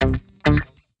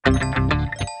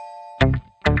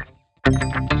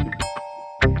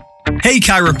Hey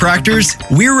chiropractors,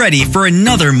 we're ready for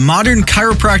another modern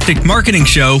chiropractic marketing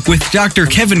show with Dr.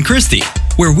 Kevin Christie,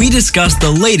 where we discuss the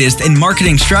latest in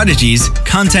marketing strategies,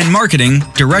 content marketing,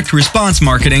 direct response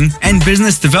marketing, and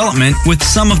business development with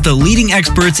some of the leading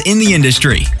experts in the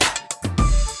industry.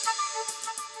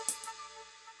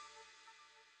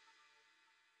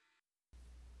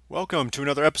 Welcome to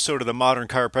another episode of the Modern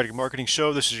Chiropractic Marketing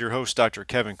Show. This is your host, Dr.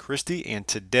 Kevin Christie, and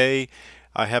today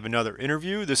I have another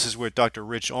interview. This is with Dr.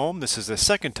 Rich Ulm. This is the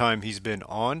second time he's been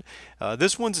on.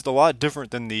 This one's a lot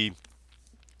different than the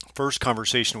first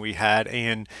conversation we had,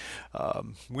 and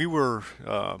we were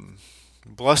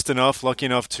lucky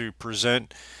enough to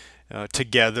present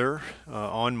together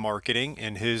on marketing,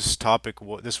 and his topic,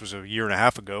 this was a year and a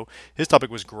half ago, his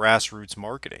topic was grassroots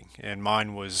marketing, and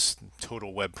mine was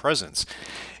total web presence.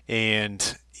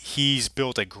 And he's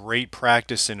built a great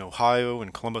practice in Ohio,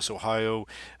 in Columbus, Ohio,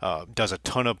 does a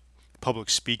ton of public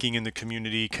speaking in the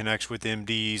community, connects with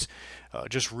MDs,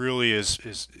 just really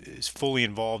is fully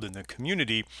involved in the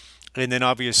community. And then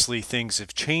obviously things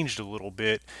have changed a little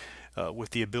bit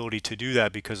with the ability to do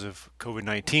that because of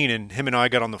COVID-19. And him and I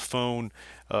got on the phone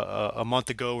a month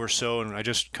ago or so, and I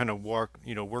just kind of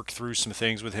worked through some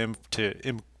things with him to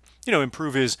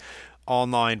improve his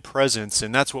online presence,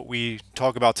 and that's what we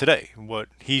talk about today, what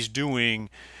he's doing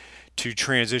to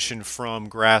transition from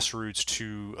grassroots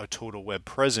to a total web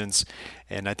presence.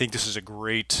 And I think this is a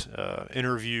great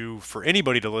interview for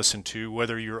anybody to listen to,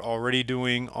 whether you're already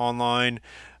doing online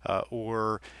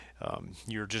or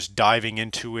you're just diving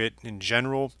into it in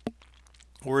general,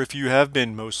 or if you have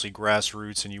been mostly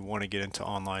grassroots and you want to get into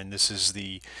online. This is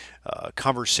the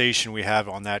conversation we have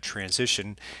on that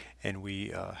transition, and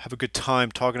we have a good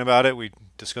time talking about it. We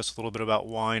discuss a little bit about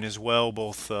wine as well,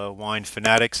 both wine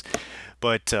fanatics.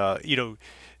 But,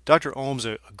 Dr. Ulm's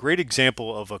a great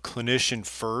example of a clinician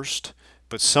first,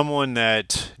 but someone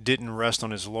that didn't rest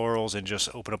on his laurels and just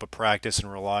open up a practice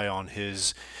and rely on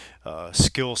his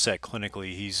skill set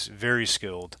clinically. He's very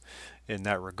skilled in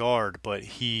that regard, but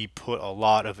he put a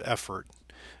lot of effort,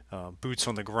 boots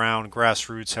on the ground,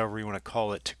 grassroots, however you want to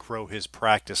call it, to grow his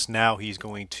practice. Now he's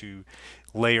going to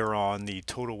layer on the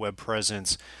total web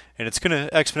presence, and it's going to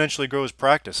exponentially grow his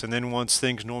practice. And then once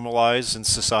things normalize in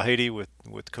society with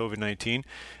COVID-19,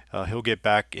 he'll get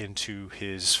back into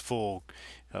his full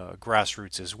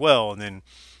grassroots as well, and then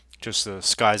just the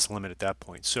sky's the limit at that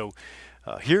point. So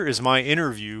here is my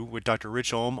interview with Dr.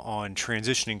 Rich Ulm on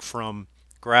transitioning from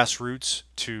grassroots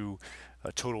to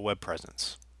a total web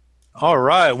presence. All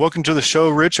right, welcome to the show,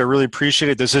 Rich. I really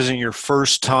appreciate it. This isn't your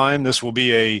first time. This will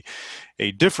be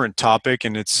a different topic,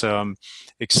 and it's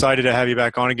excited to have you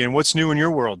back on again. What's new in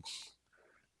your world?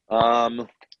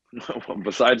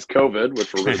 Besides COVID,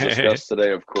 which we're going to discuss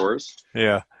today, of course.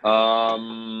 Yeah.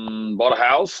 Bought a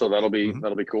house, so that'll be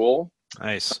cool.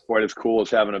 Nice. Not quite as cool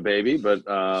as having a baby, but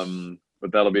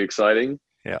that'll be exciting.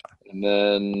 Yeah. And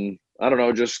then I don't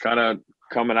know, just kind of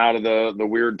coming out of the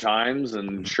weird times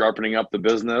and sharpening up the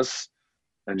business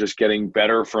and just getting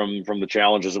better from the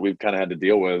challenges that we've kind of had to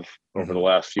deal with over the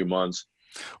last few months.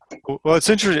 Well, it's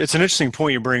interesting. It's an interesting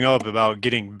point you bring up about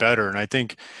getting better, and I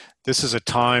think this is a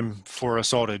time for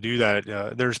us all to do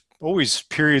that. There's always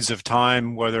periods of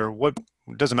time, it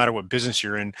doesn't matter what business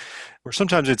you're in, where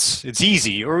sometimes it's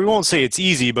easy, or we won't say it's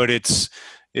easy, but it's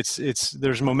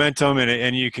there's momentum,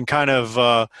 and you can kind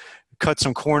of cut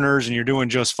some corners and you're doing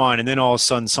just fine. And then all of a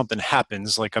sudden something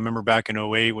happens. Like I remember back in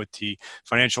 2008 with the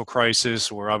financial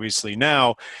crisis, or obviously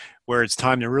now, where it's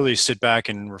time to really sit back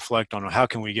and reflect on how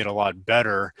can we get a lot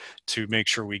better to make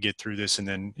sure we get through this, and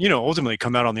then, ultimately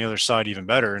come out on the other side even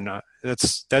better. And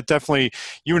that definitely,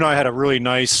 you and I had a really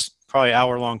nice, probably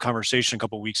hour-long conversation a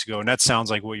couple of weeks ago, and that sounds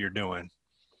like what you're doing.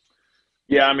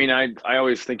 Yeah, I mean, I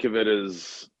always think of it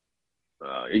as,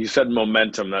 you said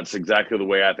momentum. That's exactly the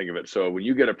way I think of it. So when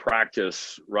you get a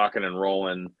practice rocking and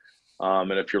rolling,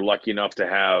 and if you're lucky enough to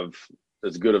have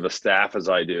as good of a staff as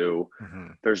I do,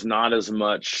 there's not as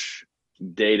much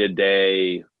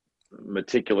day-to-day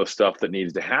meticulous stuff that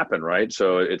needs to happen, right?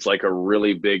 So it's like a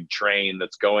really big train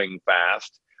that's going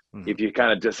fast. If you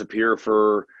kind of disappear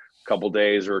for a couple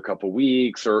days or a couple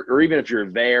weeks, or even if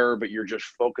you're there but you're just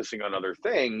focusing on other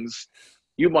things,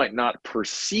 you might not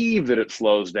perceive that it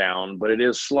slows down, but it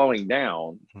is slowing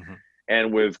down.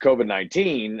 And with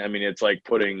COVID-19, I mean, it's like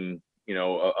putting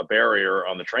a barrier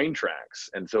on the train tracks.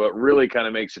 And so it really kind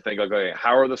of makes you think, okay,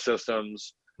 how are the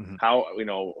systems? How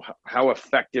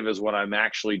effective is what I'm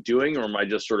actually doing? Or am I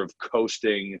just sort of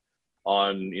coasting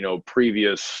on,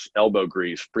 previous elbow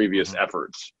grease, previous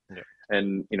efforts? Yeah.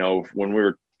 And, when we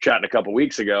were chatting a couple of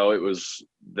weeks ago, it was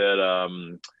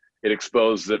that it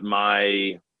exposed that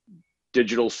my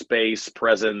digital space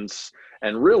presence,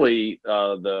 and really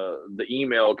the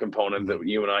email component that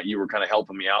you were kind of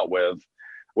helping me out with,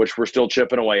 which we're still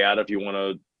chipping away at. If you want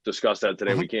to discuss that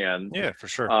today, we can. Yeah, for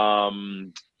sure.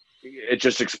 It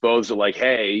just exposed it like,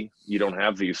 hey, you don't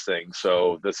have these things.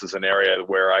 So this is an area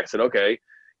where I said, okay,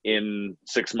 in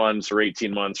 6 months or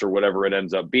 18 months or whatever it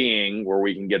ends up being, where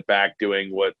we can get back doing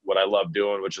what I love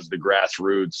doing, which is the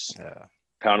grassroots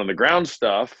pound on the ground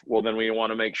stuff. Well, then we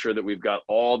want to make sure that we've got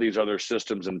all these other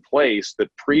systems in place that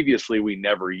previously we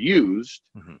never used.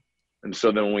 And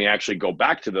so then when we actually go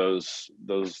back to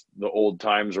the old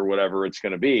times or whatever it's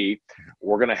going to be,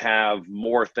 we're going to have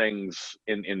more things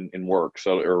in work.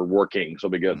 Or working. So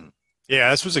it'll be good. Yeah,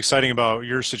 that's what's exciting about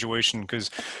your situation,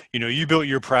 because, you built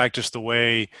your practice the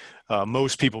way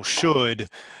most people should,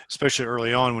 especially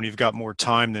early on when you've got more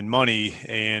time than money.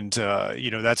 And,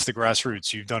 that's the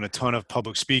grassroots. You've done a ton of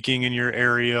public speaking in your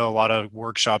area, a lot of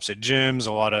workshops at gyms,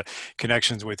 a lot of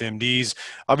connections with MDs.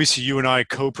 Obviously, you and I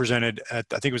co-presented at,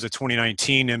 I think it was the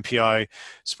 2019 MPI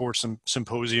Sports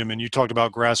Symposium, and you talked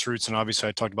about grassroots, and obviously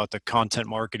I talked about the content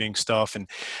marketing stuff. And,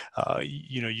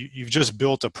 you've just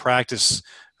built a practice,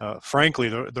 frankly,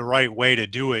 the right way to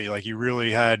do it. Like, you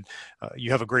really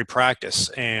you have a great practice,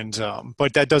 and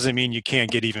but that doesn't mean you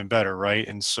can't get even better, right?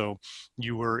 And so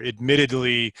you were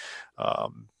admittedly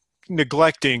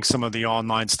neglecting some of the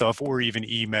online stuff or even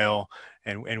email,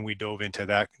 and we dove into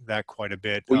that quite a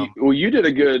bit. Well, you did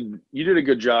a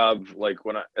good job, like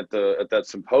when at that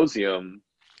symposium,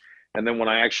 and then when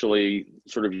I actually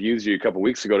sort of used you a couple of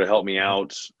weeks ago to help me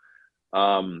out.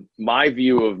 My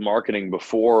view of marketing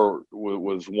before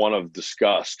was one of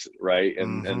disgust, right?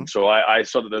 And so I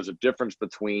saw that there's a difference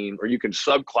between, or you can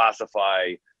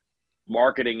subclassify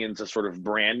marketing into sort of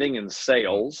branding and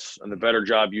sales, and the better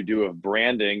job you do of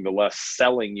branding, the less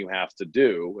selling you have to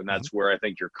do. And that's where I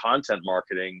think your content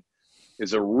marketing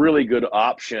is a really good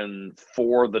option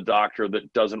for the doctor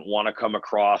that doesn't want to come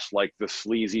across like the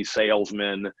sleazy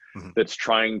salesman that's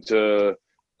trying to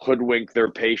hoodwink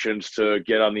their patients to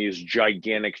get on these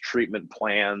gigantic treatment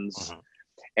plans.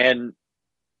 And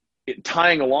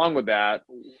tying along with that,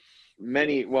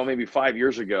 maybe 5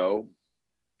 years ago,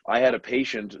 I had a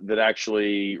patient that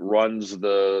actually runs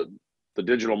the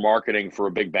digital marketing for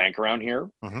a big bank around here.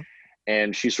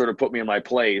 And she sort of put me in my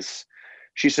place.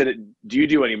 She said, do you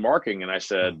do any marketing? And I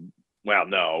said, well,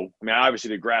 no. I mean, I obviously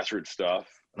did grassroots stuff,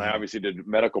 and I obviously did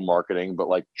medical marketing, but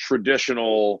like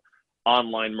traditional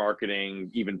online marketing,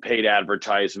 even paid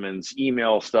advertisements,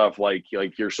 email stuff like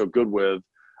you're so good with,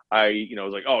 I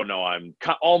was like, oh no, I'm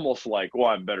almost like, well,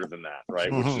 I'm better than that,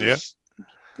 right? Which is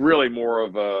really more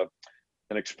of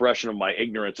an expression of my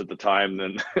ignorance at the time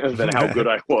than how good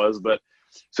I was. But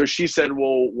so she said,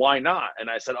 well, why not? And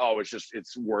I said, oh,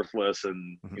 it's worthless,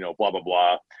 and blah blah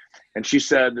blah. And she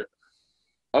said,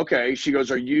 okay. She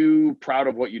goes, are you proud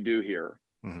of what you do here?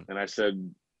 And I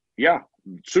said, yeah,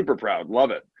 super proud, love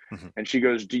it. And she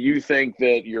goes, do you think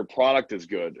that your product is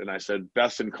good? And I said,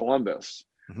 best in Columbus.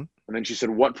 And then she said,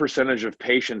 what percentage of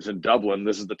patients in Dublin,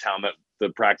 this is the town that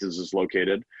the practice is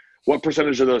located, what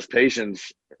percentage of those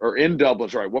patients are in Dublin,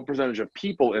 what percentage of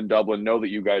people in Dublin know that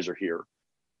you guys are here?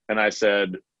 And I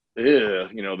said,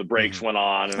 the brakes went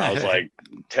on, and I was like,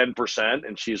 10%.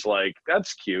 And she's like,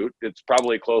 that's cute. It's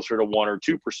probably closer to 1 or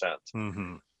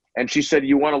 2%. And she said,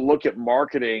 you want to look at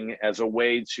marketing as a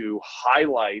way to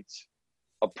highlight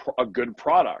a good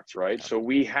product, right? So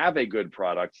we have a good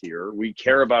product here. We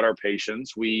care about our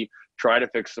patients. We try to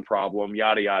fix the problem,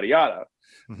 yada, yada, yada.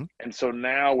 And so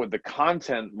now with the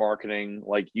content marketing,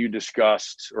 like you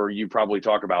discussed, or you probably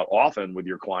talk about often with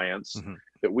your clients,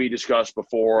 that we discussed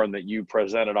before and that you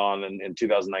presented on in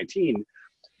 2019,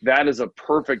 that is a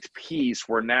perfect piece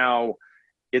where now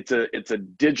it's a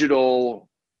digital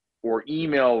or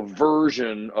email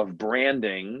version of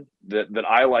branding that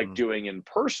I like doing in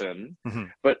person.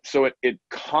 But so it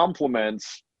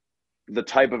complements the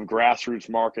type of grassroots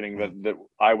marketing that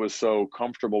I was so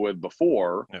comfortable with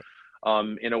before,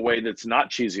 in a way that's not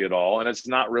cheesy at all. And it's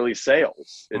not really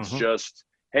sales. It's just,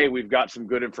 hey, we've got some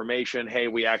good information. Hey,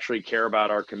 we actually care about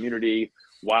our community.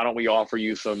 Why don't we offer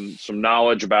you some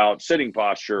knowledge about sitting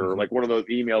posture? Like one of those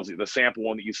emails, the sample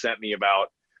one that you sent me about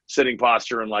sitting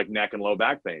posture and like neck and low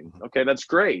back pain. Okay, that's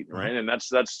great, right? And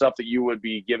that's stuff that you would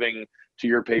be giving to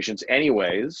your patients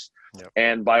anyways.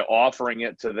 And by offering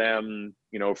it to them,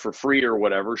 for free or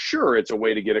whatever, sure, it's a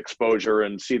way to get exposure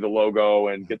and see the logo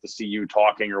and get to see you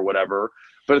talking or whatever.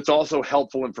 But it's also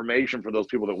helpful information for those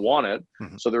people that want it.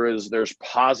 So there's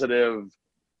positive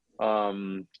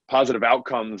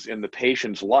outcomes in the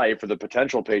patient's life or the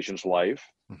potential patient's life.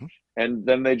 And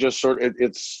then they just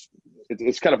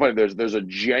it's kind of funny. There's a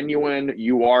genuine,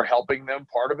 you are helping them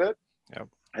part of it. Yep.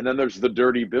 And then there's the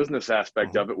dirty business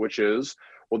aspect of it, which is,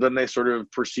 well, then they sort of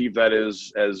perceive that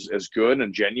as good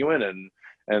and genuine,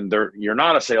 and you're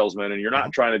not a salesman, and you're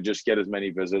not trying to just get as many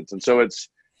visits. And so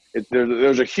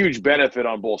there's a huge benefit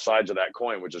on both sides of that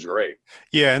coin, which is great.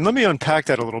 Yeah, and let me unpack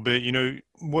that a little bit.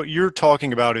 What you're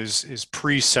talking about is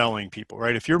pre-selling people,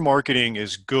 right? If your marketing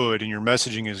is good and your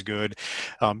messaging is good,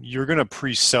 you're going to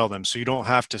pre-sell them, so you don't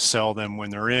have to sell them when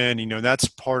they're in. That's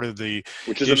part of the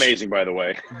Which is issue. amazing, by the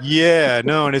way. Yeah,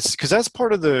 no, and it's because that's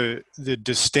part of the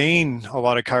disdain a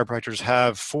lot of chiropractors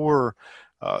have for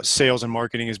sales and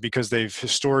marketing, is because they've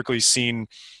historically seen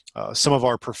some of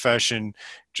our profession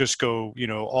just go,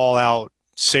 all out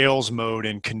sales mode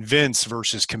and convince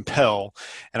versus compel.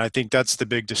 And I think that's the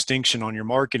big distinction on your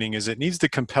marketing, is it needs to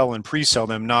compel and pre-sell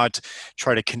them, not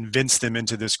try to convince them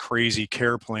into this crazy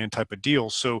care plan type of deal.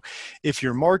 So if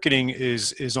your marketing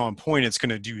is on point, it's going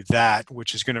to do that,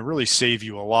 which is going to really save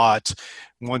you a lot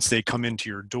once they come into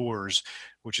your doors,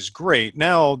 which is great.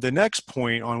 Now, the next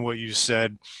point on what you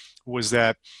said was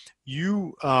that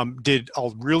you did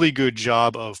a really good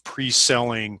job of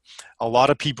pre-selling a lot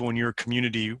of people in your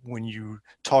community when you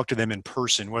talk to them in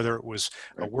person, whether it was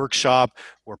a workshop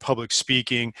or public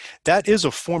speaking. That is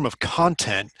a form of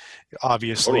content.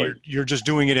 Obviously, Totally. you're just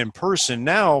doing it in person.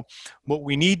 Now, what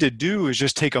we need to do is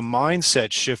just take a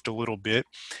mindset shift a little bit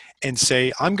and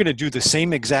say, I'm going to do the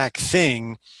same exact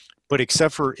thing, but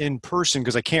except for in person,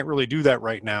 because I can't really do that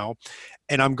right now.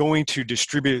 And I'm going to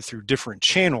distribute it through different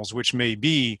channels, which may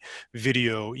be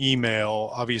video, email,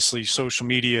 obviously social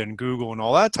media and Google and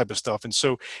all that type of stuff. And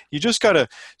so you just got to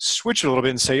switch it a little bit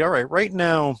and say, all right, right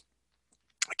now,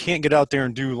 I can't get out there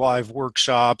and do live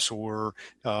workshops or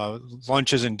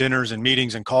lunches and dinners and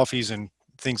meetings and coffees and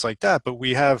things like that. But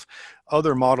we have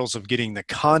other models of getting the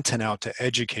content out to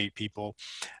educate people,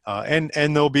 and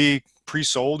they'll be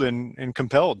pre-sold and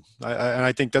compelled. And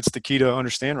I think that's the key to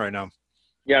understand right now.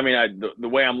 Yeah, I mean, the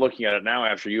way I'm looking at it now,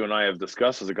 after you and I have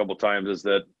discussed this a couple of times, is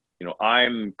that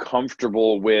I'm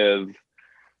comfortable with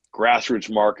grassroots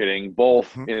marketing,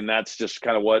 both, and that's just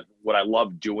kind of what I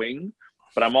love doing.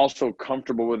 But I'm also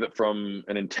comfortable with it from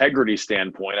an integrity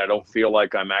standpoint. I don't feel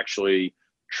like I'm actually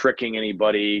tricking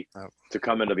anybody to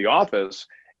come into the office.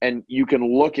 And you can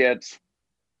look at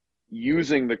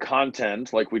using the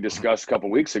content like we discussed a couple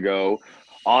of weeks ago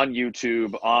on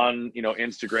YouTube, on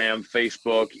Instagram,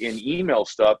 Facebook, in email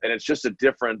stuff, and it's just a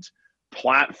different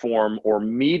platform or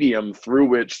medium through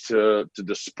which to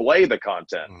display the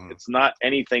content. It's not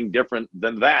anything different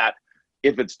than that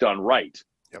if it's done right.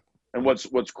 Yep. And what's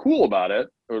cool about it,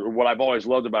 or what I've always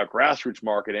loved about grassroots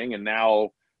marketing, and now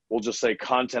we'll just say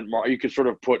you could sort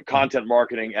of put content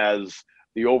marketing as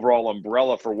the overall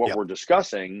umbrella for what we're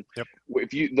discussing. Yep.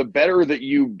 The better that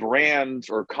you brand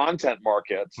or content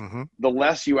market, the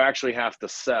less you actually have to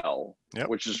sell,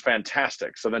 which is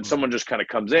fantastic. So then someone just kind of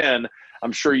comes in.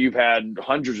 I'm sure you've had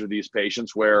hundreds of these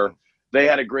patients where they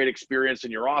had a great experience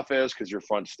in your office because your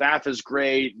front staff is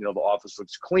great. The office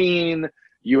looks clean.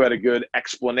 You had a good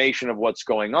explanation of what's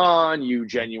going on. You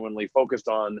genuinely focused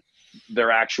on their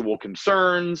actual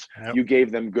concerns. You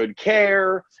gave them good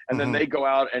care. And then they go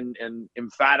out and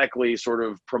emphatically sort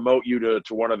of promote you to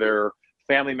one of their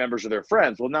family members or their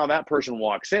friends. Well, now that person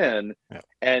walks in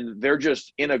and they're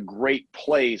just in a great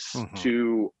place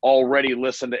to already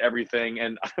listen to everything.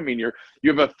 And I mean, you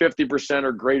have a 50%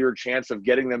 or greater chance of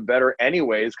getting them better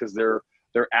anyways, because their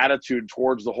attitude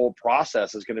towards the whole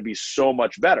process is going to be so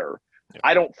much better.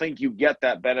 I don't think you get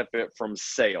that benefit from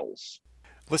sales.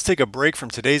 Let's take a break from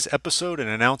today's episode and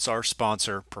announce our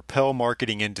sponsor, Propel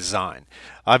Marketing and Design.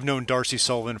 I've known Darcy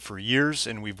Sullivan for years,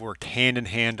 and we've worked hand in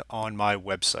hand on my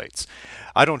websites.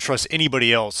 I don't trust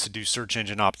anybody else to do search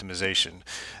engine optimization.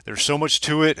 There's so much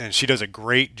to it, and she does a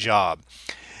great job.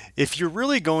 If you're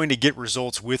really going to get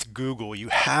results with Google, you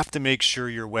have to make sure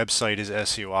your website is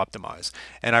SEO optimized.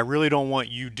 And I really don't want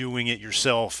you doing it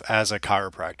yourself as a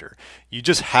chiropractor. You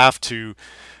just have to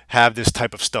have this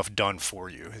type of stuff done for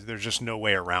you. There's just no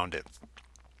way around it.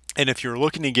 And if you're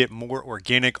looking to get more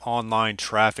organic online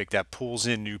traffic that pulls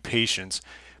in new patients,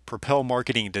 Propel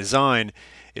Marketing Design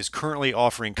is currently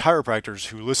offering chiropractors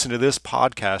who listen to this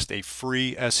podcast a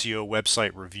free SEO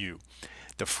website review.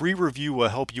 The free review will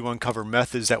help you uncover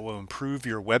methods that will improve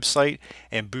your website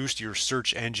and boost your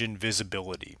search engine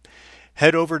visibility.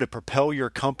 Head over to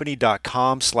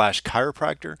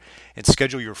propelyourcompany.com/chiropractor and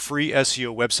schedule your free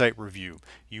SEO website review.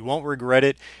 You won't regret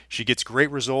it. She gets great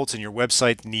results and your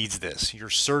website needs this. Your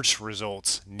search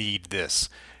results need this.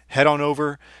 Head on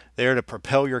over there to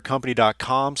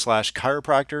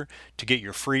propelyourcompany.com/chiropractor to get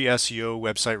your free SEO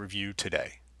website review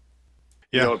today.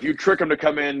 You Yeah. know, if you trick them to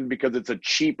come in because it's a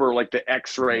cheaper, like the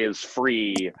X-ray is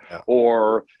free, Yeah.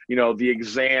 or you know the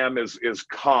exam is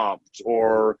comped,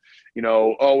 or you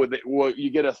know, oh, well, you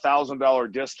get $1,000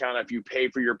 discount if you pay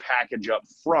for your package up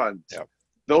front. Yeah.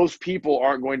 Those people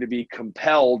aren't going to be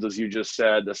compelled, as you just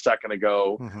said a second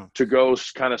ago, to go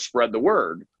kind of spread the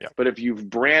word. Yeah. But if you've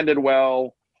branded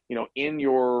well, you know, in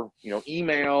your, you know,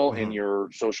 email, in your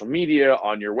social media,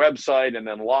 on your website, and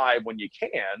then live when you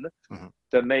can,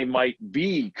 then they might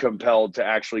be compelled to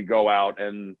actually go out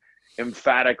and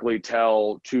emphatically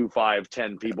tell 2, 5,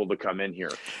 10 people to come in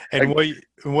here. And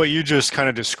what you just kind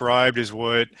of described is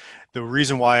what the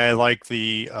reason why I like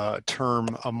the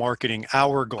term a marketing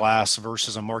hourglass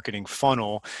versus a marketing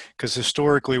funnel, because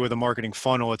historically with a marketing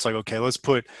funnel, it's like, okay, let's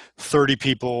put 30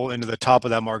 people into the top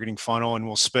of that marketing funnel and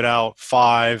we'll spit out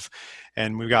 5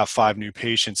 and we've got 5 new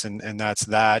patients and that's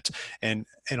that. And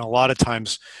a lot of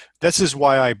times this is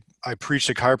why I preach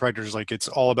to chiropractors, like it's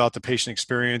all about the patient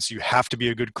experience. You have to be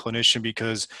a good clinician,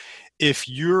 because if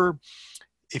you're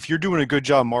doing a good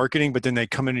job marketing, but then they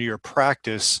come into your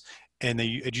practice and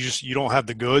you don't have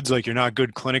the goods, like you're not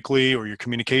good clinically, or your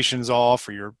communication's off,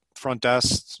 or your front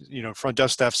desk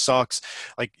staff sucks,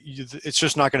 like it's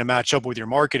just not going to match up with your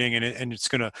marketing, and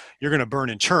you're going to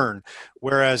burn and churn.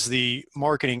 Whereas the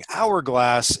marketing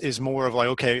hourglass is more of like,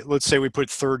 okay, let's say we put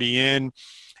 30 in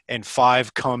and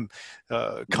 5 come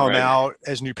Right. out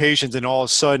as new patients, and all of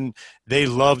a sudden they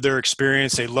love their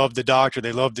experience, they love the doctor,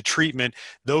 they love the treatment.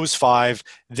 Those 5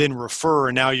 then refer,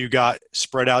 and now you got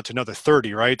spread out to another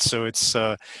 30, right? So it's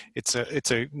a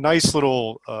nice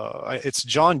little. It's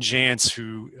John Jantz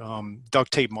who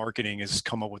duct tape marketing has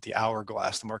come up with the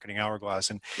marketing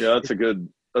hourglass, and yeah,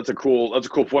 that's a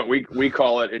cool point. We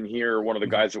call it in here. One of the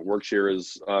guys that works here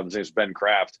is his name's Ben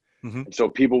Kraft. And so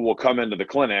people will come into the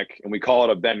clinic, and we call it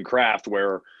a Ben Kraft,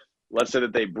 where let's say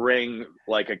that they bring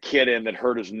like a kid in that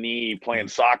hurt his knee playing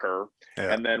soccer.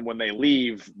 Yeah. And then when they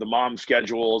leave, the mom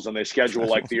schedules and they schedule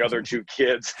like the other 2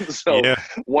 kids. So Yeah.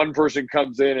 one person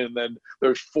comes in, and then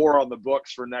there's 4 on the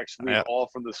books for next week, Yeah. all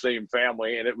from the same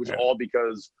family. And it was all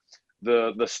because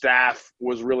the staff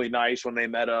was really nice when they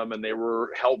met him, and they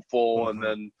were helpful. And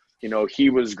then, you know, he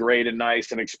was great and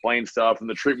nice and explained stuff, and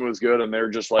the treatment was good, and they're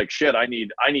just like, shit, I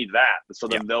need that. So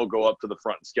then they'll go up to the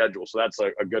front and schedule. So that's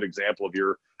a good example of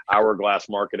your hourglass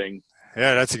marketing.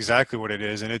 Yeah, that's exactly what it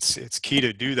is, and it's key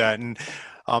to do that. And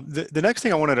the next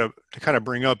thing I wanted to kind of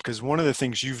bring up, because one of the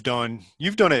things you've done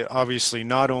it obviously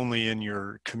not only in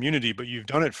your community, but you've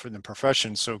done it for the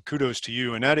profession. So kudos to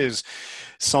you. And that is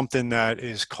something that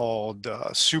is called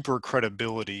super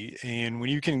credibility. And when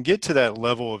you can get to that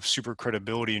level of super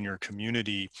credibility in your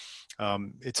community,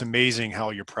 it's amazing how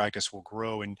your practice will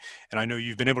grow. And I know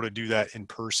you've been able to do that in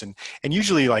person. And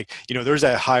usually, like, you know, there's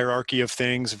that hierarchy of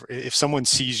things. If someone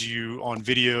sees you on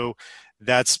video,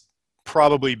 that's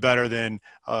probably better than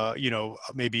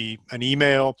maybe an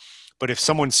email. But if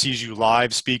someone sees you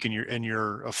live speak and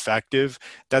you're effective,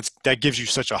 that gives you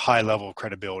such a high level of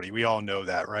credibility. We all know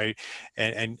that, right?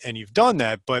 And you've done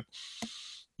that, but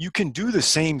you can do the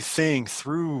same thing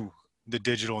through the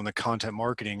digital and the content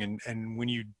marketing. And when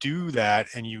you do that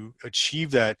and you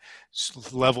achieve that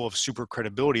level of super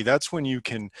credibility, that's when you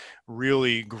can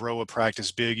really grow a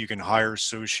practice big. You can hire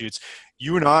associates.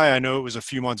 You and I know it was a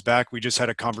few months back, we just had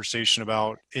a conversation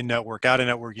about in-network,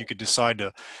 out-of-network. You could decide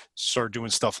to start doing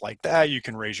stuff like that. You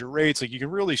can raise your rates. Like, you can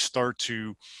really start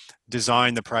to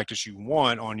design the practice you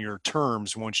want on your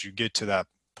terms once you get to that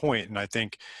point. And I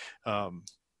think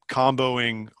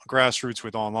comboing Grassroots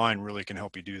with online really can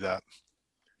help you do that.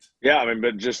 Yeah, I mean,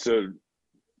 but just to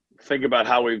think about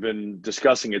how we've been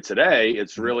discussing it today,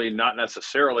 it's really not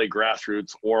necessarily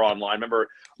Grassroots or online. Remember,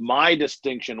 my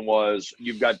distinction was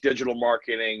you've got digital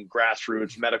marketing,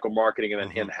 Grassroots, medical marketing, and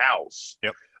then in-house.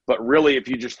 Yep. But really, if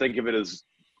you just think of it as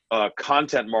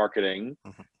content marketing,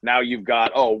 now you've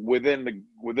got, within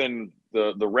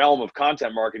the realm of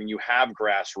content marketing, you have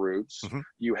Grassroots,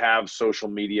 you have social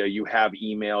media, you have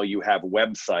email, you have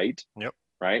website. Yep.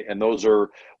 Right. And those are,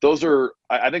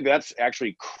 I think that's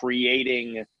actually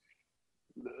creating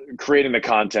the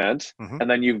content. And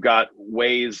then you've got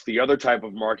ways, the other type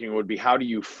of marketing would be, how do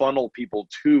you funnel people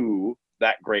to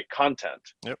that great content?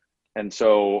 Yep. And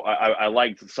so I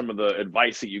liked some of the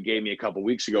advice that you gave me a couple of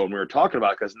weeks ago when we were talking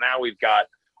about, because now we've got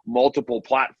multiple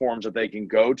platforms that they can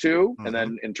go to. And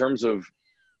then in terms of,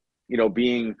 you know,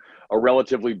 being a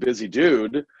relatively busy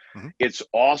dude, it's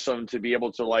awesome to be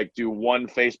able to like do one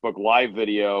Facebook Live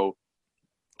video,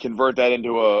 convert that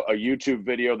into a YouTube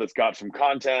video that's got some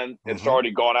content. It's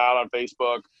already gone out on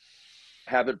Facebook,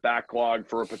 have it backlogged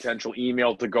for a potential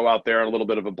email to go out there, a little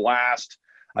bit of a blast.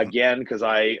 Again, because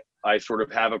I I sort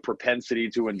of have a propensity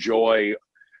to enjoy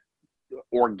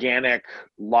organic,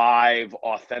 live,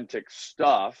 authentic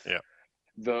stuff, Yeah.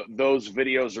 those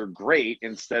videos are great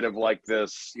instead of like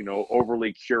this,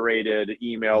 overly curated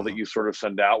email that you sort of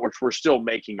send out, which we're still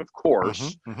making, of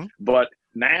course. But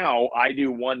now I do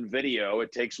one video.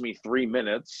 It takes me 3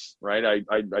 minutes, right?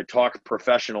 I talk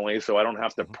professionally, so I don't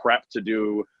have to prep to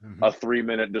do a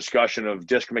 3-minute discussion of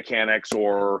disc mechanics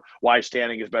or why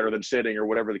standing is better than sitting or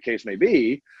whatever the case may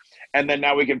be. And then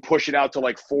now we can push it out to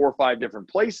like 4 or 5 different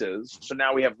places. So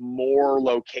now we have more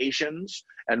locations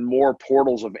and more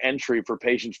portals of entry for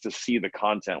patients to see the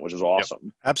content, which is awesome.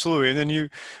 Yep, absolutely. And then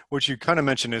what you kind of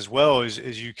mentioned as well is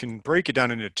you can break it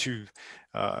down into two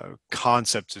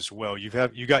concepts as well. You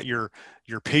got your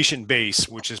patient base,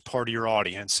 which is part of your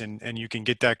audience, and you can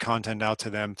get that content out to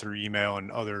them through email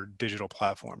and other digital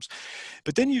platforms.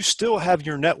 But then you still have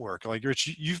your network. Like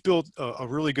Rich, you've built a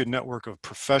really good network of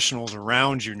professionals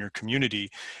around you in your community,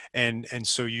 and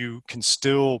so you can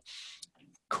still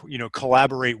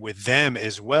collaborate with them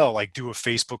as well, like do a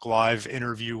Facebook Live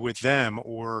interview with them,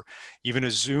 or even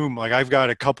a Zoom. Like I've got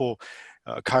a couple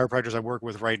chiropractors I work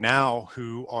with right now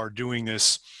who are doing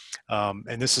this,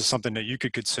 and this is something that you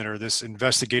could consider, this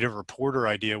investigative reporter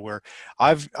idea, where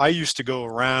I used to go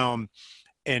around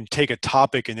and take a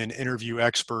topic and then interview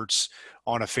experts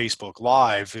on a Facebook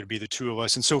Live. It'd be the two of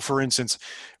us. And so, for instance,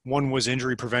 one was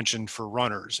injury prevention for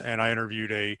runners, and I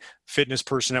interviewed a fitness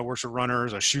person that works with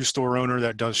runners, a shoe store owner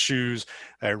that does shoes,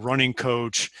 a running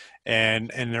coach, and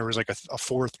there was like a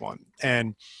fourth one.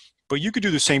 But you could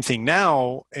do the same thing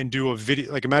now and do a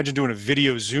video. Like imagine doing a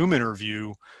video Zoom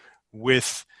interview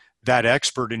with that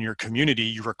expert in your community.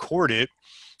 You record it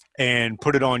and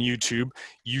put it on YouTube.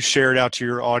 You share it out to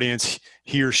your audience.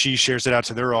 He or she shares it out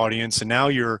to their audience. And now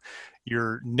you're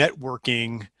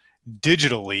networking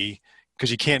digitally,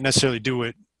 because you can't necessarily do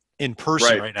it in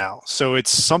person right now. So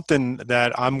it's something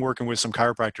that I'm working with some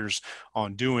chiropractors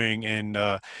on doing, and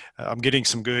I'm getting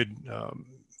some good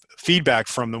feedback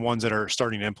from the ones that are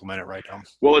starting to implement it right now.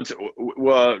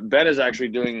 Well, Ben is actually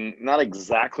doing not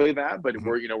exactly that, but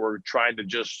we're trying to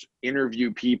just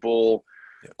interview people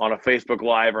on a Facebook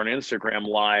Live or an Instagram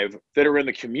Live that are in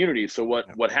the community. So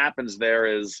what happens there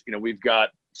is, we've got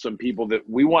some people that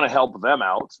we want to help them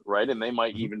out, right? And they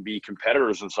might even be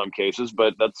competitors in some cases,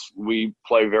 but we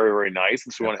play very, very nice,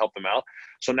 and so we want to help them out.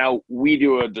 So now we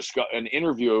do an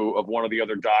interview of one of the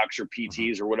other docs or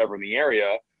PTs or whatever in the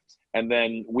area, and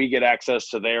then we get access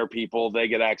to their people, they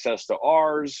get access to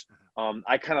ours.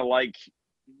 I kind of like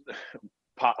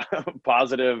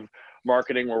positive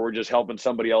marketing where we're just helping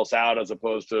somebody else out as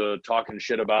opposed to talking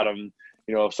shit about them.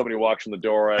 If somebody walks in the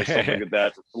door, I still think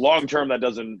that long term that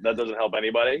doesn't help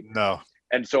anybody. No.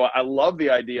 And so I love the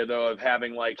idea though of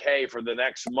having like, hey, for the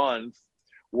next month,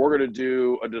 we're going to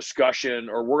do a discussion,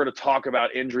 or we're going to talk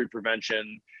about injury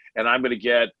prevention, and I'm going to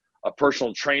get a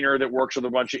personal trainer that works with a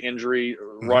bunch of injury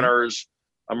runners.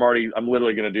 I'm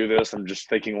literally going to do this. I'm just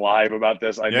thinking live about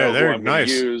this. I know who I'm going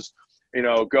to use.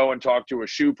 Go and talk to a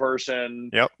shoe person,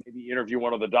 maybe interview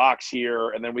one of the docs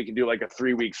here, and then we can do like a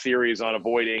 3-week series on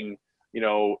avoiding,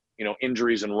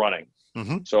 injuries and running.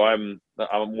 So I'm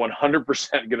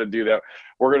 100% going to do that.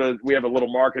 We have a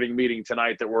little marketing meeting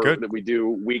tonight that we do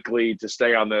weekly to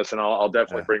stay on this, and I'll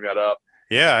definitely bring that up.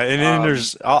 Yeah. And then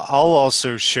I'll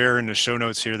also share in the show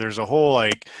notes here, there's a whole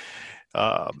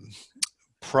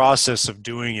process of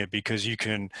doing it, because you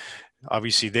can,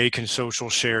 obviously they can social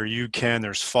share,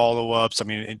 there's follow-ups. I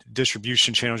mean,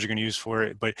 distribution channels you're going to use for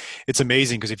it, but it's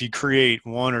amazing because if you create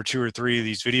 1 or 2 or 3 of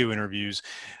these video interviews,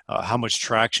 how much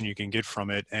traction you can get from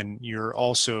it. And you're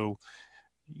also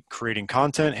creating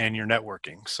content and you're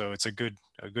networking. So it's a good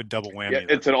double whammy. Yeah,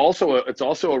 it's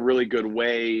also a really good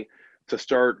way to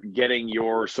start getting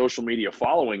your social media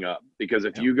following up, because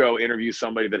if you go interview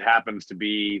somebody that happens to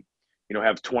be,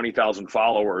 have 20,000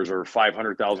 followers or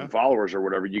 500,000 followers or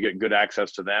whatever, you get good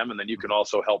access to them. And then you can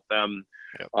also help them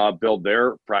build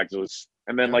their practice.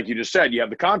 And then, like you just said, you have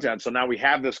the content. So now we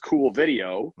have this cool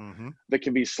video that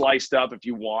can be sliced up if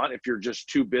you want. If you're just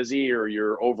too busy or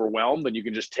you're overwhelmed, then you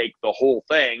can just take the whole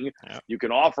thing. You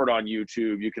can offer it on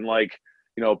YouTube. You can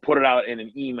put it out in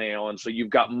an email. And so you've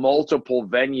got multiple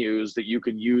venues that you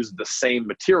can use the same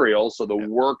material. So the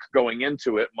work going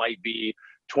into it might be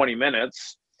 20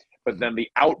 minutes. But then the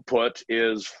output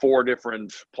is 4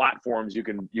 different platforms. You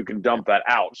can dump that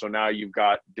out. So now you've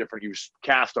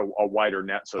cast a wider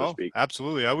net, so to speak.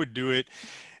 Absolutely. I would do it,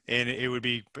 and it would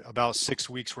be about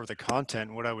 6 weeks worth of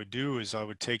content. What I would do is I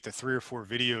would take the 3 or 4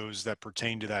 videos that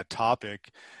pertain to that topic,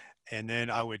 and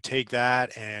then I would take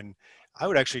that and I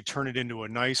would actually turn it into a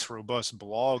nice, robust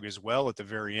blog as well at the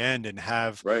very end, and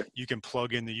have, Right. you can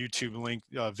plug in the YouTube link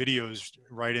videos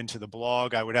right into the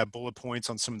blog. I would have bullet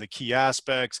points on some of the key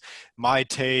aspects, my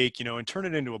take, and turn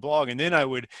it into a blog. And then I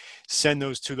would send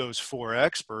those to those 4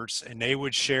 experts, and they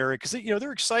would share it, because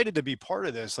they're excited to be part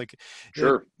of this. Like,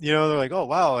 Sure. they're like, oh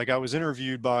wow, like I was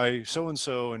interviewed by so and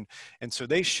so, and so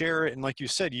they share it, and like you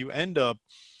said, you end up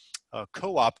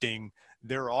co-opting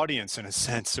their audience in a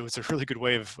sense. So it's a really good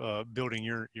way of building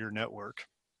your network.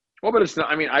 Well, but it's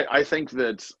not, I mean, I think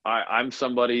that I'm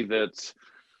somebody that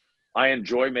I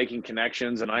enjoy making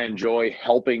connections and I enjoy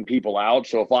helping people out.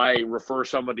 So if I refer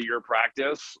somebody to your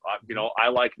practice, I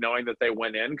like knowing that they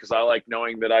went in, because I like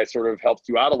knowing that I sort of helped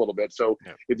you out a little bit. So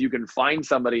if you can find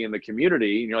somebody in the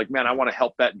community and you're like, man, I want to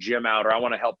help that gym out, or I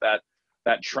want to help that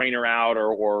trainer out,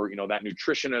 or that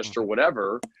nutritionist or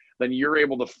whatever, then you're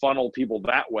able to funnel people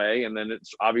that way. And then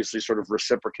it's obviously sort of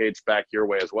reciprocates back your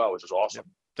way as well, which is awesome. Yep,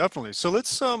 definitely. So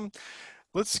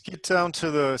let's get down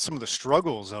to some of the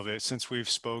struggles of it since we've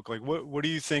spoke. Like what do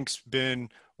you think's been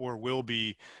or will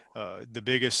be the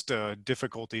biggest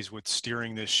difficulties with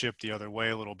steering this ship the other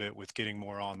way a little bit, with getting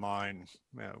more online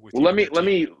with well,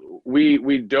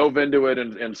 we dove into it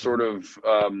and sort of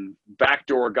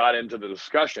backdoor got into the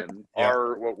discussion.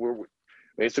 What we're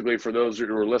basically, for those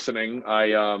who are listening,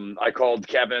 I called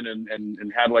Kevin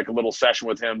and had like a little session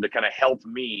with him to kind of help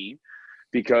me,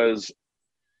 because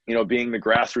being the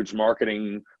grassroots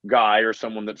marketing guy, or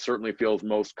someone that certainly feels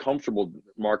most comfortable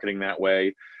marketing that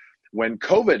way, when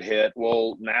COVID hit,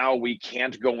 well, now we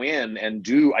can't go in and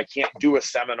I can't do a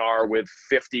seminar with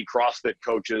 50 CrossFit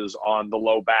coaches on the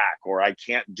low back, or I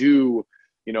can't do,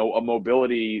 a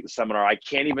mobility seminar. I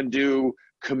can't even do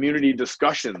community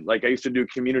discussion. Like I used to do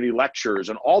community lectures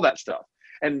and all that stuff.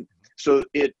 And so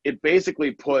it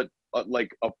basically put a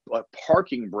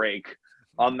parking brake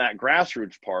on that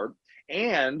grassroots part.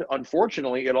 And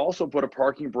unfortunately, it also put a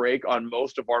parking brake on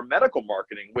most of our medical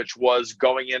marketing, which was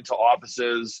going into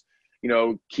offices,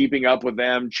 keeping up with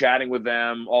them, chatting with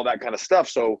them, all that kind of stuff.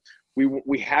 So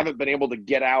we haven't been able to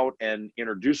get out and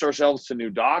introduce ourselves to new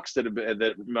docs that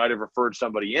might have referred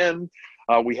somebody in.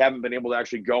 We haven't been able to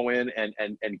actually go in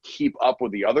and keep up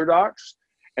with the other docs.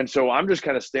 And so I'm just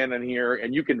kind of standing here,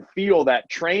 and you can feel that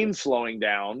train slowing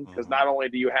down, because not only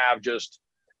do you have just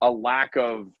a lack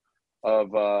of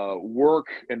work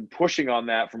and pushing on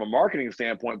that from a marketing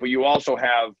standpoint, but you also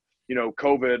have,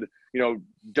 COVID,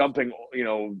 dumping,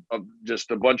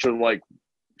 just a bunch of like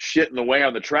shit in the way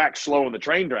on the track, slowing the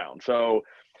train down. So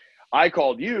I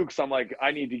called you because I'm like,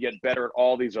 I need to get better at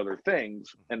all these other things.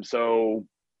 And so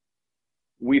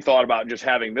we thought about just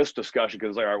having this discussion,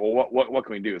 because like, all right, well, what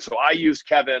can we do? So I used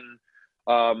Kevin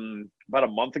about a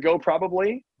month ago,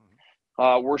 probably.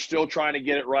 We're still trying to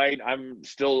get it right. I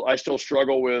still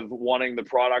struggle with wanting the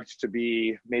product to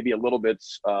be maybe a little bit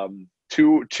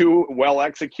too well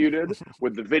executed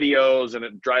with the videos, and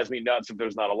it drives me nuts if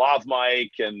there's not a lav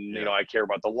mic, and I care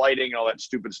about the lighting and all that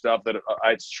stupid stuff that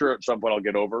I'm sure at some point I'll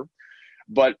get over.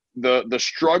 But the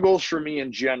struggles for me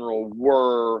in general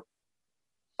were,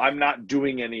 I'm not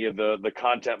doing any of the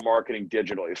content marketing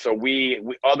digitally. So we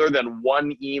other than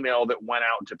one email that went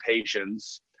out to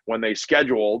patients when they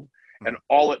scheduled, and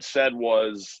all it said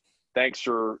was, thanks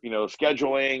for,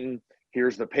 scheduling.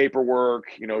 Here's the paperwork,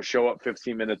 show up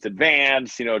 15 minutes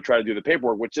advance, try to do the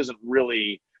paperwork, which isn't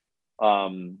really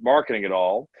marketing at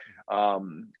all.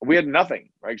 We had nothing,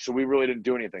 right? So we really didn't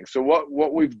do anything. So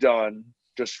what we've done,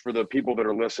 just for the people that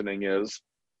are listening, is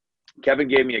Kevin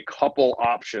gave me a couple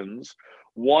options.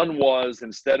 One was,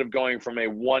 instead of going from a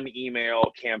one email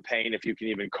campaign, if you can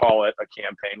even call it a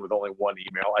campaign with only one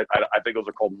email, I think those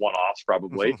are called one-offs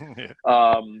probably.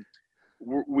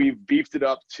 We've beefed it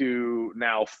up to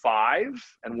now 5,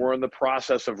 and we're in the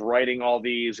process of writing all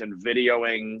these and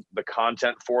videoing the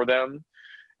content for them.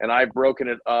 And I've broken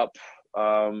it up.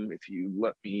 If you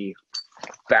let me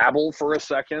babble for a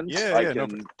second, I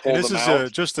can pull them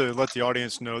out. Just to let the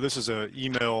audience know, this is a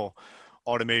email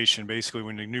automation. Basically,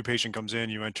 when a new patient comes in,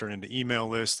 you enter into email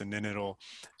list, and then it'll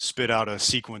spit out a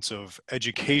sequence of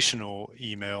educational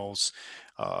emails.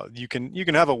 You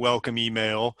can have a welcome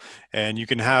email, and you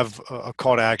can have a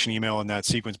call to action email in that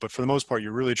sequence, but for the most part,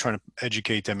 you're really trying to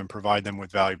educate them and provide them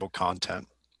with valuable content.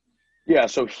 Yeah,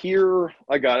 so here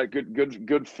I got it.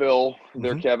 Good fill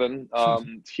there, Kevin.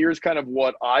 Here's kind of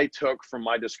what I took from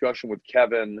my discussion with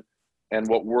Kevin and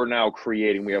what we're now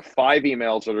creating. We have 5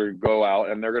 emails that are go out,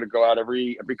 and they're going to go out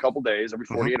every couple days, every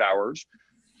 48 hours.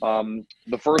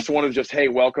 The first one is just, hey,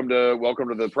 welcome to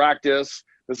the practice.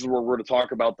 This is where we're going to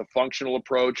talk about the functional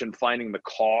approach and finding the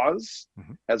cause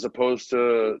as opposed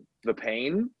to the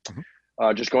pain,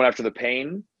 just going after the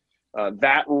pain.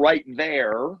 That right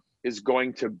there is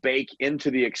going to bake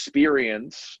into the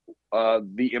experience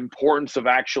the importance of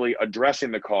actually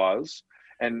addressing the cause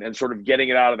and sort of getting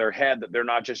it out of their head that they're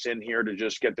not just in here to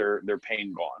just get their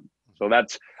pain gone. So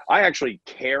I actually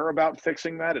care about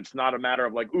fixing that. It's not a matter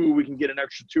of like, ooh, we can get an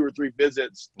extra 2 or 3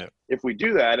 visits if we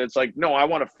do that. It's like, no, I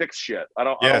want to fix shit. I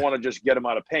don't want to just get them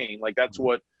out of pain. Like that's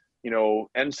what,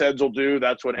 NSAIDs will do.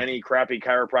 That's what any crappy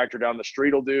chiropractor down the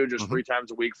street will do, just 3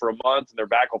 times a week for a month, and their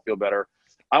back will feel better.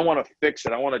 I want to fix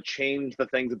it. I want to change the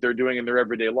things that they're doing in their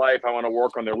everyday life. I want to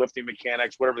work on their lifting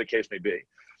mechanics, whatever the case may be.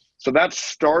 So that's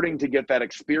starting to get that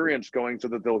experience going so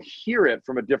that they'll hear it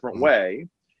from a different way.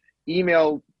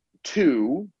 Email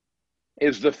 2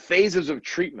 is the phases of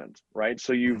treatment, right?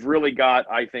 So you've really got,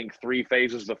 I think, 3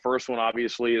 phases. The first one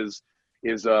obviously is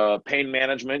pain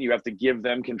management. You have to give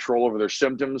them control over their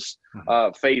symptoms.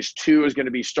 Phase 2 is going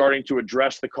to be starting to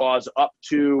address the cause up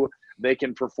to they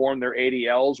can perform their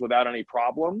ADLs without any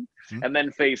problem. And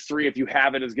then phase 3, if you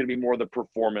have it, is going to be more the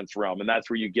performance realm. And that's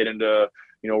where you get into,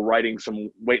 writing some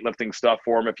weightlifting stuff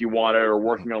for them if you want it, or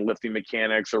working on lifting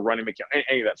mechanics or running mechanics,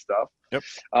 any of that stuff.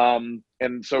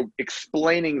 And so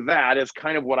explaining that is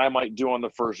kind of what I might do on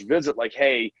the first visit. Like,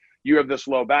 hey, you have this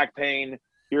low back pain.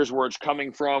 Here's where it's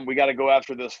coming from. We got to go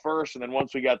after this first. And then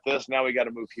once we got this, now we got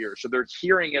to move here. So they're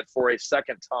hearing it for a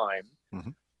second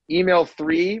time. Email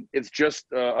 3 is just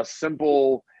a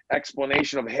simple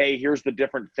explanation of, hey, here's the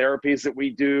different therapies that we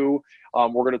do.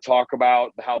 We're going to talk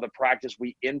about how the practice,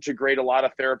 we integrate a lot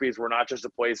of therapies. We're not just a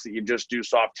place that you just do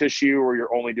soft tissue or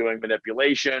you're only doing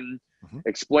manipulation,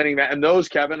 explaining that. And those,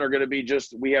 Kevin, are going to be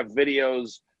we have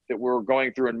videos that we're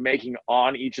going through and making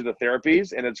on each of the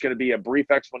therapies. And it's going to be a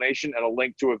brief explanation and a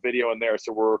link to a video in there.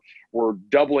 So we're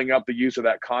doubling up the use of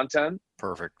that content.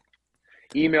 Perfect.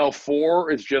 Email 4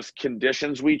 is just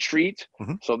conditions we treat.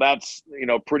 So that's,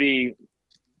 pretty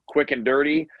quick and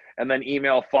dirty. And then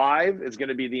email 5 is going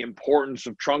to be the importance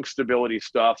of trunk stability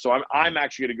stuff. So I'm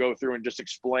actually going to go through and just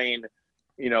explain,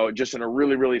 just in a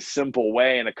really, really simple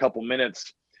way in a couple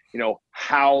minutes,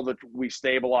 how we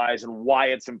stabilize and why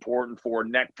it's important for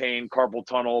neck pain, carpal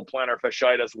tunnel, plantar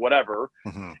fasciitis, whatever.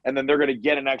 And then they're going to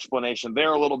get an explanation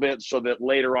there a little bit so that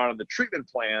later on in the treatment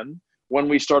plan, when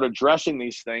we start addressing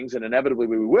these things, and inevitably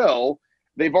we will,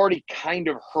 they've already kind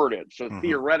of heard it. So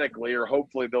theoretically, or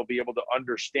hopefully they'll be able to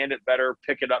understand it better,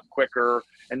 pick it up quicker,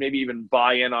 and maybe even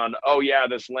buy in on, oh yeah,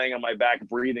 this laying on my back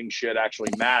breathing shit actually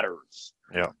matters.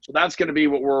 So that's going to be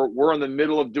what we're in the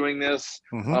middle of doing this.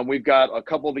 We've got a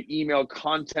couple of the email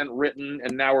content written,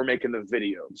 and now we're making the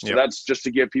videos. So that's just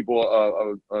to give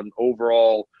people an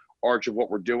overall arch of what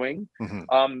we're doing.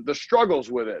 The struggles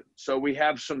with it. So we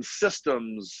have some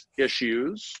systems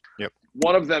issues.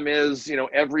 One of them is,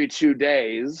 every 2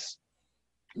 days,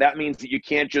 that means that you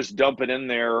can't just dump it in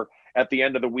there at the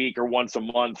end of the week or once a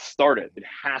month, start it. It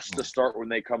has to start when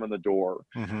they come in the door.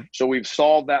 So we've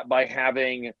solved that by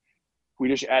we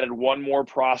just added one more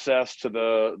process to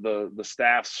the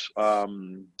staff's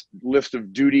list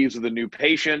of duties of the new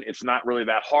patient. It's not really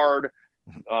that hard.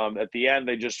 At the end,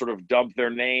 they just sort of dump their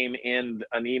name in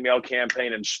an email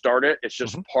campaign and start it. It's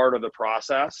just part of the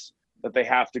process that they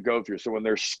have to go through. So when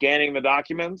they're scanning the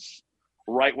documents,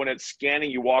 right when it's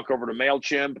scanning, you walk over to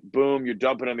MailChimp, boom, you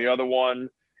dump it in the other one,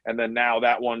 and then now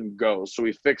that one goes. So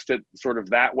we fixed it sort of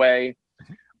that way.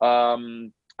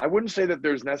 I wouldn't say that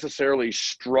there's necessarily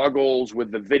struggles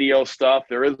with the video stuff.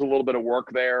 There is a little bit of work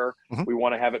there. We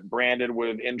want to have it branded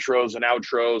with intros and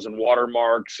outros and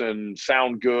watermarks and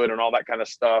sound good and all that kind of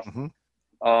stuff.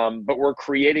 But we're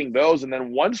creating those. And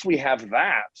then once we have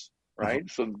that, right?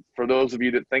 So for those of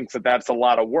you that think that that's a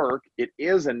lot of work, it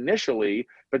is initially,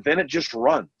 but then it just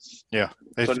runs.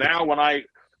 So now when I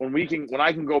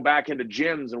can go back into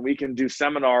gyms and we can do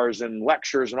seminars and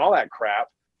lectures and all that crap,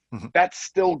 that's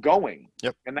still going.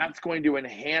 And that's going to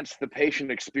enhance the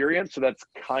patient experience. So that's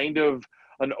kind of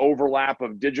an overlap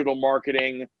of digital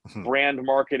marketing, brand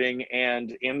marketing,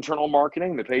 and internal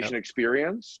marketing, the patient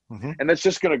experience. And that's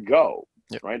just going to go,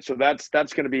 right? So that's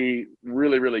going to be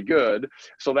really, really good.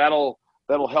 So that'll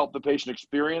help the patient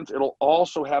experience. It'll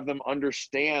also have them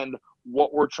understand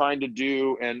what we're trying to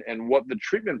do and what the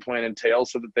treatment plan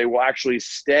entails so that they will actually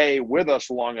stay with us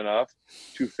long enough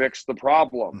to fix the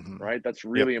problem, right? That's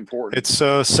really important. It's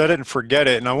set it and forget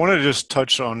it. And I want to just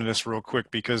touch on this real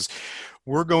quick because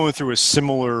we're going through a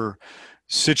similar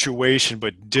situation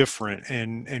but different,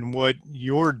 and what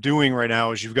you're doing right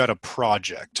now is you've got a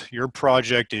project. Your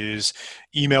project is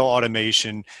email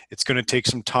automation. It's going to take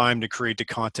some time to create the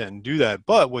content and do that,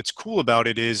 but what's cool about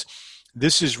it is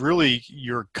this is really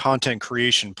your content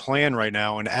creation plan right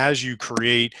now. And as you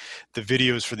create the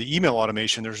videos for the email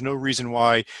automation, there's no reason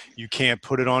why you can't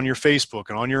put it on your Facebook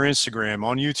and on your Instagram,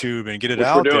 on YouTube, and get it Which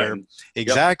we're out there. doing.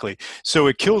 Exactly. Yep. So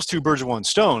it kills two birds with one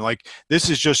stone. Like, this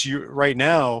is just you right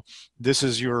now. This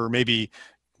is your maybe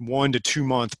 1 to 2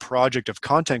 month project of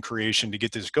content creation to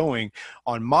get this going.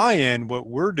 On my end, what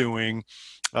we're doing,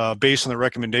 based on the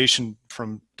recommendation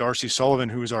from Darcy Sullivan,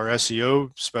 who's our SEO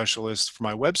specialist for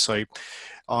my website,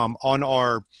 on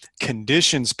our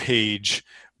conditions page,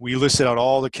 we listed out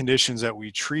all the conditions that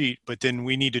we treat, but then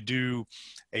we need to do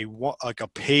a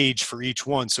page for each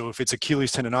one. So if it's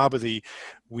Achilles tendinopathy,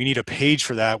 we need a page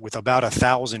for that with about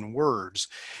 1,000 words.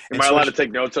 Am I allowed to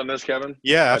take notes on this, Kevin?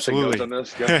 Yeah, absolutely. Take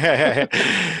notes on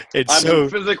this? I'm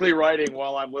physically writing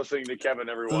while I'm listening to Kevin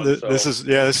every once. This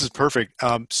is perfect.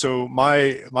 So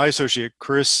my associate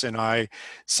Chris and I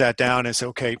sat down and said,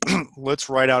 okay, let's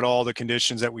write out all the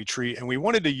conditions that we treat, and we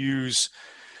wanted to use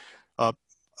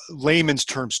layman's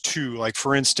terms too. Like,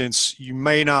 for instance, you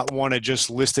may not want to just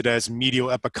list it as medial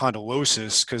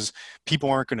epicondylosis, because people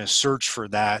aren't going to search for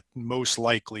that. Most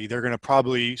likely they're going to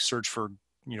probably search for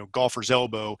golfer's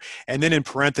elbow, and then in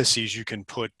parentheses you can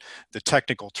put the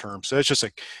technical term. So that's just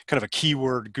a kind of a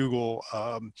keyword Google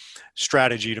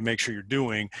strategy to make sure you're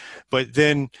doing. But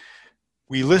then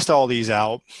we list all these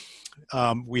out.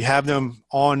 We have them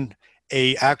on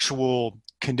a actual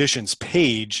conditions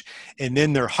page, and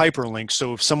then they're hyperlinked.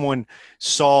 So if someone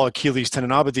saw Achilles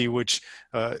tendinopathy, which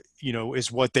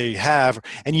is what they have,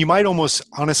 and you might almost,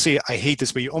 honestly, I hate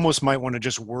this, but you almost might want to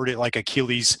just word it like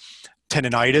Achilles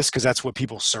tendinitis, because that's what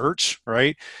people search,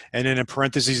 right? And then in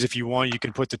parentheses, if you want, you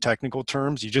can put the technical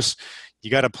terms. You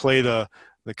got to play the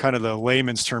kind of the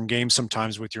layman's term game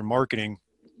sometimes with your marketing.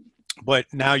 But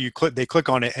now they click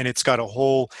on it, and it's got a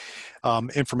whole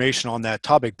information on that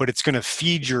topic, but it's going to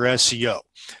feed your SEO.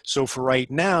 So for right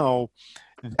now,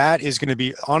 that is going to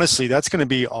be, honestly, that's going to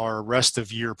be our rest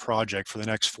of year project for the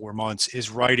next 4 months, is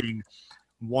writing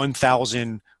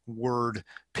 1,000 word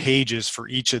pages for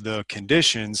each of the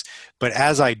conditions. But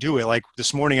as I do it, like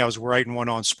this morning, I was writing one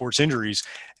on sports injuries.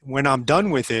 When I'm done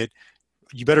with it,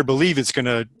 you better believe it's going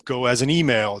to go as an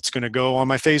email. It's going to go on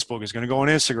my Facebook. It's going to go on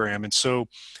Instagram. And so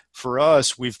for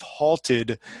us, we've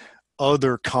halted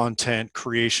other content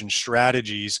creation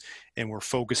strategies, and we're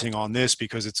focusing on this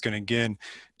because it's going to, again,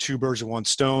 two birds with one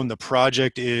stone. The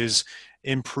project is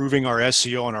improving our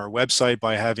SEO on our website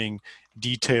by having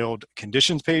detailed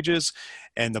conditions pages,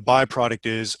 and the byproduct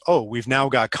is, we've now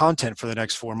got content for the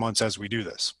next 4 months as we do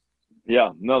this.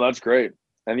 Yeah, no, that's great.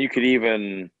 And you could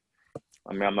even,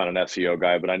 I'm not an SEO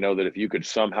guy, but I know that if you could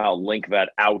somehow link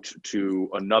that out to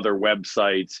another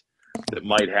website that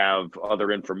might have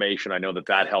other information, I know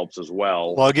that helps as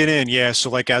well. Plug it in, yeah. So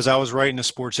like, as I was writing the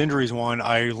sports injuries one,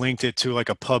 I linked it to like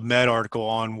a PubMed article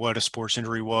on what a sports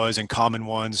injury was and common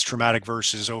ones, traumatic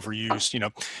versus overuse,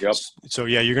 Yep. So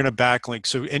yeah, you're going to backlink.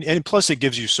 So, and plus it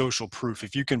gives you social proof.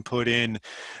 If you can put in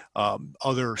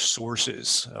other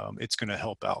sources, it's going to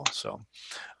help out. So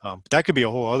that could be a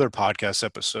whole other podcast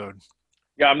episode.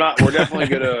 Yeah, we're definitely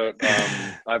going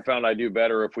to, I found I do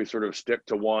better if we sort of stick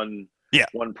to one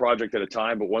project at a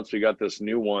time. But once we got this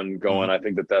new one going, I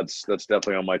think that's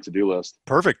definitely on my to-do list.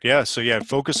 Perfect. Yeah. So yeah,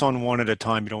 focus on one at a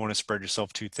time. You don't want to spread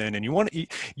yourself too thin, and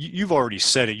you've already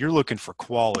said it. You're looking for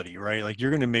quality, right? Like, you're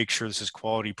going to make sure this is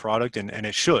quality product, and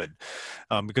it should,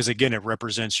 because again, it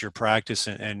represents your practice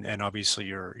and obviously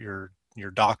your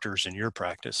doctors and your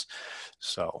practice.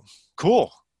 So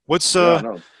cool.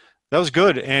 That was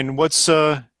good. And what's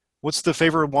the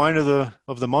favorite wine of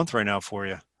the month right now for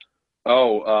you?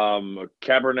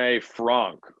 Cabernet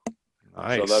Franc.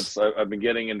 Nice. So I've been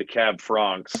getting into Cab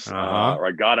Francs, or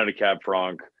I got into Cab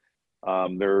Franc.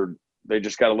 They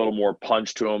just got a little more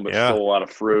punch to them, but still a lot of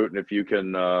fruit. And if you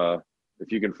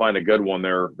can find a good one,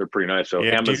 they're pretty nice. So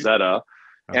Amazetta.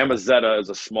 Amazetta is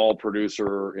a small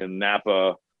producer in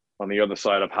Napa on the other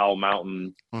side of Howell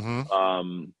Mountain.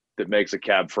 That makes a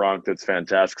Cab Franc that's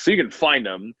fantastic. So you can find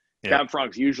them. Cab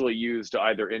Franc's usually used to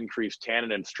either increase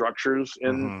tannin and structures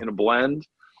in a blend,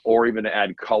 or even to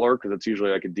add color, because it's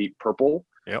usually like a deep purple.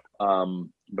 Yep.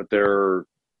 But they were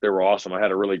awesome. I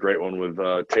had a really great one with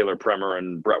Taylor Premer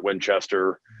and Brett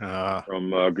Winchester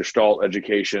from Gestalt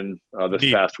Education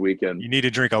this past weekend. You need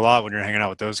to drink a lot when you're hanging out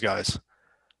with those guys.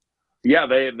 Yeah,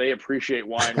 they appreciate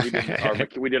wine. We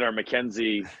did our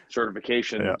McKenzie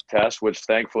certification test, which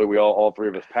thankfully we all three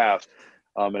of us passed.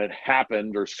 And it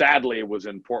happened, or sadly, it was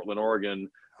in Portland, Oregon,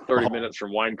 30 minutes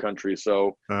from wine country.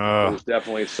 So there was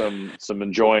definitely some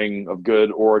enjoying of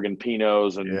good Oregon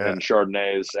Pinots and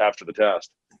Chardonnays after the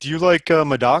test. Do you like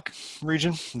Medoc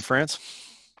region in France?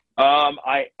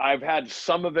 I've had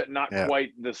some of it, not Yeah.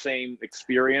 quite the same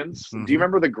experience. Mm-hmm. Do you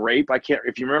remember the grape? I can't.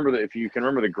 If you can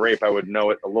remember the grape, I would know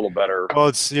it a little better. Well,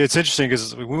 it's interesting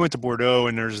because we went to Bordeaux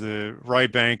and there's the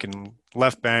right bank and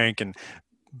left bank, and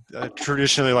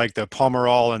traditionally like the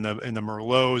Pomerol and the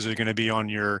Merlots are going to be on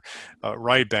your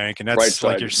right bank, and Right that's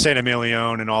like side. your Saint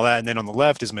Emilion and all that. And then on the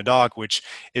left is Medoc, which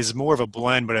is more of a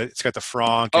blend, but it's got the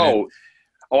Franc. And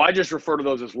Oh, I just refer to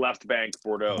those as left bank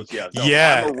Bordeaux. Yeah. So I'm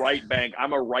yeah, a right bank.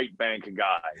 I'm a right bank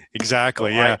guy.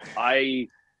 exactly. So Yeah. I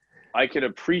can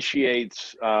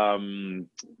appreciate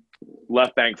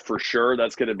left bank for sure.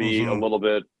 That's going to be a little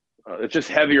bit. It's just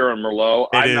heavier on Merlot.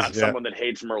 I'm not someone that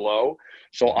hates Merlot,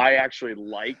 so I actually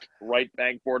like right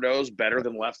bank Bordeaux better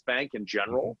than left bank in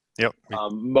general. Yep.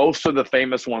 Most of the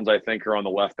famous ones I think are on the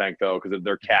left bank though, because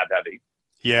they're cab heavy.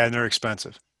 Yeah, and they're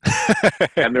expensive.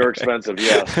 And they're expensive,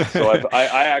 yes. So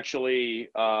I actually,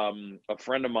 a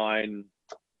friend of mine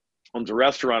owns a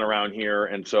restaurant around here,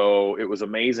 and so it was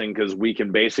amazing because we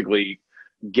can basically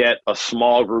get a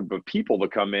small group of people to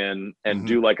come in and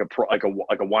do like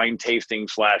a wine tasting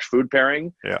 / food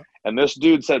pairing. Yeah. And this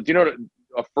dude said, "Do you know what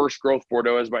a first growth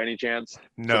Bordeaux is by any chance?"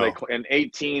 No. So in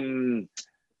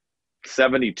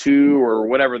 1872 or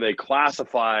whatever, they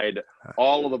classified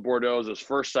all of the Bordeaux as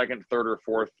first, second, third, or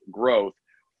fourth growth.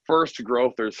 First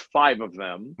growth, there's 5 of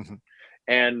them.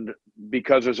 And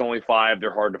because there's only 5,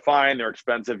 they're hard to find, they're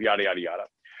expensive, yada, yada, yada.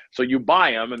 So you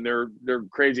buy them and they're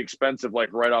crazy expensive, like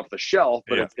right off the shelf,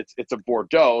 but it's a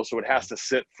Bordeaux. So it has to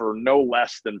sit for no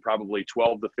less than probably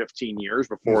 12 to 15 years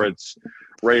before it's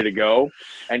ready to go.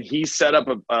 And he set up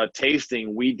a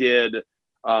tasting. We did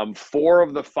 4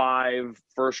 of the 5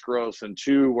 first growths and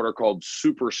 2 what are called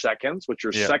super seconds, which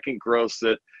are second growths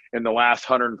that in the last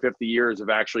 150 years have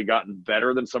actually gotten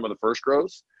better than some of the first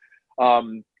growths.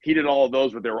 He did all of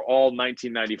those, but they were all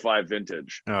 1995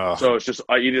 vintage. So it's just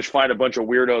you just find a bunch of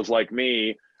weirdos like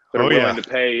me that are willing to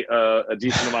pay a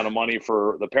decent amount of money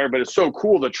for the pair. But it's so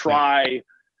cool to try,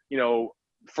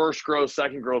 first growth,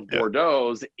 second growth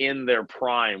Bordeaux in their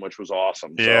prime, which was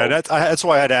awesome. Yeah, that's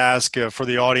why I had to ask for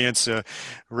the audience.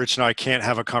 Rich and I can't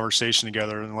have a conversation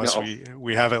together unless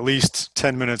we have at least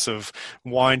 10 minutes of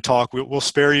wine talk. We'll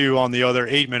spare you on the other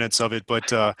 8 minutes of it,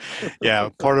 but yeah,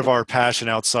 part of our passion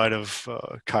outside of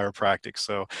chiropractic.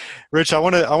 So, Rich, I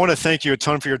want to thank you a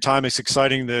ton for your time. It's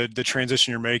exciting the transition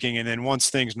you're making, and then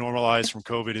once things normalize from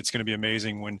COVID, it's going to be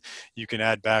amazing when you can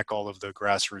add back all of the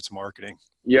grassroots marketing.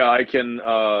 Yeah, I can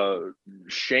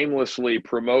shamelessly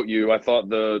promote you. I thought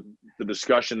the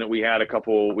discussion that we had a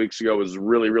couple of weeks ago was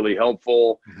really, really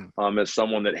helpful. As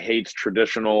someone that hates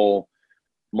traditional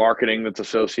marketing that's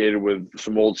associated with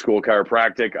some old school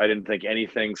chiropractic, I didn't think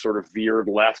anything sort of veered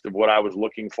left of what I was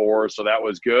looking for. So that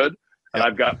was good. And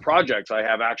I've got projects. I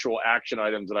have actual action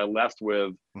items that I left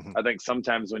with. I think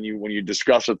sometimes when you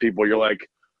discuss with people, you're like,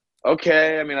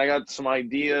 okay, I mean, I got some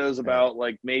ideas about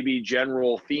like maybe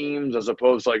general themes as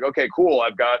opposed to like, okay, cool.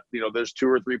 I've got, there's 2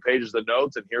 or 3 pages of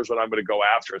notes and here's what I'm going to go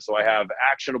after. So I have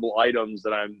actionable items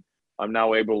that I'm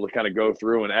now able to kind of go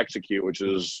through and execute, which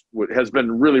has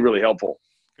been really, really helpful.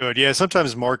 Good. Yeah.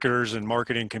 Sometimes marketers and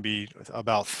marketing can be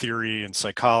about theory and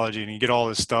psychology, and you get all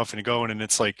this stuff and you go in and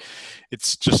it's like,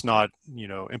 it's just not,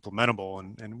 implementable.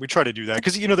 And we try to do that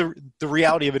because, the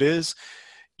reality of it is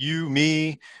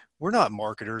me, we're not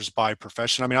marketers by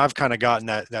profession. I mean, I've kind of gotten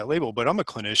that label, but I'm a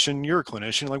clinician. You're a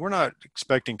clinician. Like, we're not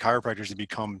expecting chiropractors to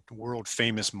become world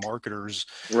famous marketers.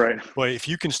 Right. But if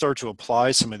you can start to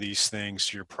apply some of these things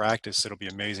to your practice, it'll be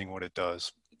amazing what it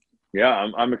does. Yeah,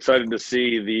 I'm excited to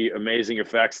see the amazing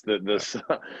effects that this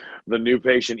the new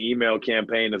patient email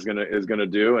campaign is gonna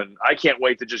do, and I can't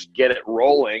wait to just get it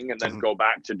rolling and then go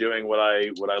back to doing what I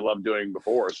loved doing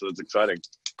before. So it's exciting.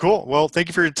 Cool. Well, thank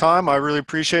you for your time. I really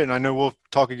appreciate it, and I know we'll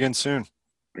talk again soon.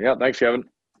 Yeah, thanks, Kevin.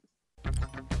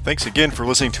 Thanks again for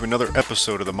listening to another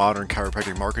episode of the Modern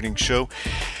Chiropractic Marketing Show.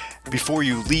 Before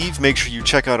you leave, make sure you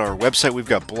check out our website. We've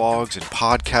got blogs and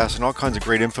podcasts and all kinds of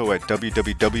great info at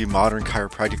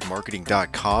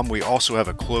www.modernchiropracticmarketing.com. We also have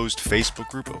a closed Facebook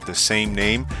group of the same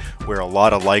name where a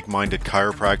lot of like-minded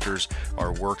chiropractors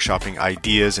are workshopping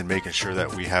ideas and making sure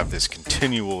that we have this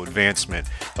continual advancement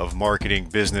of marketing,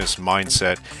 business,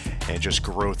 mindset, and just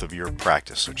growth of your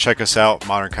practice. So check us out,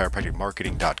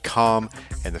 modernchiropracticmarketing.com,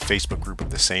 and the Facebook group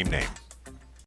of the same name.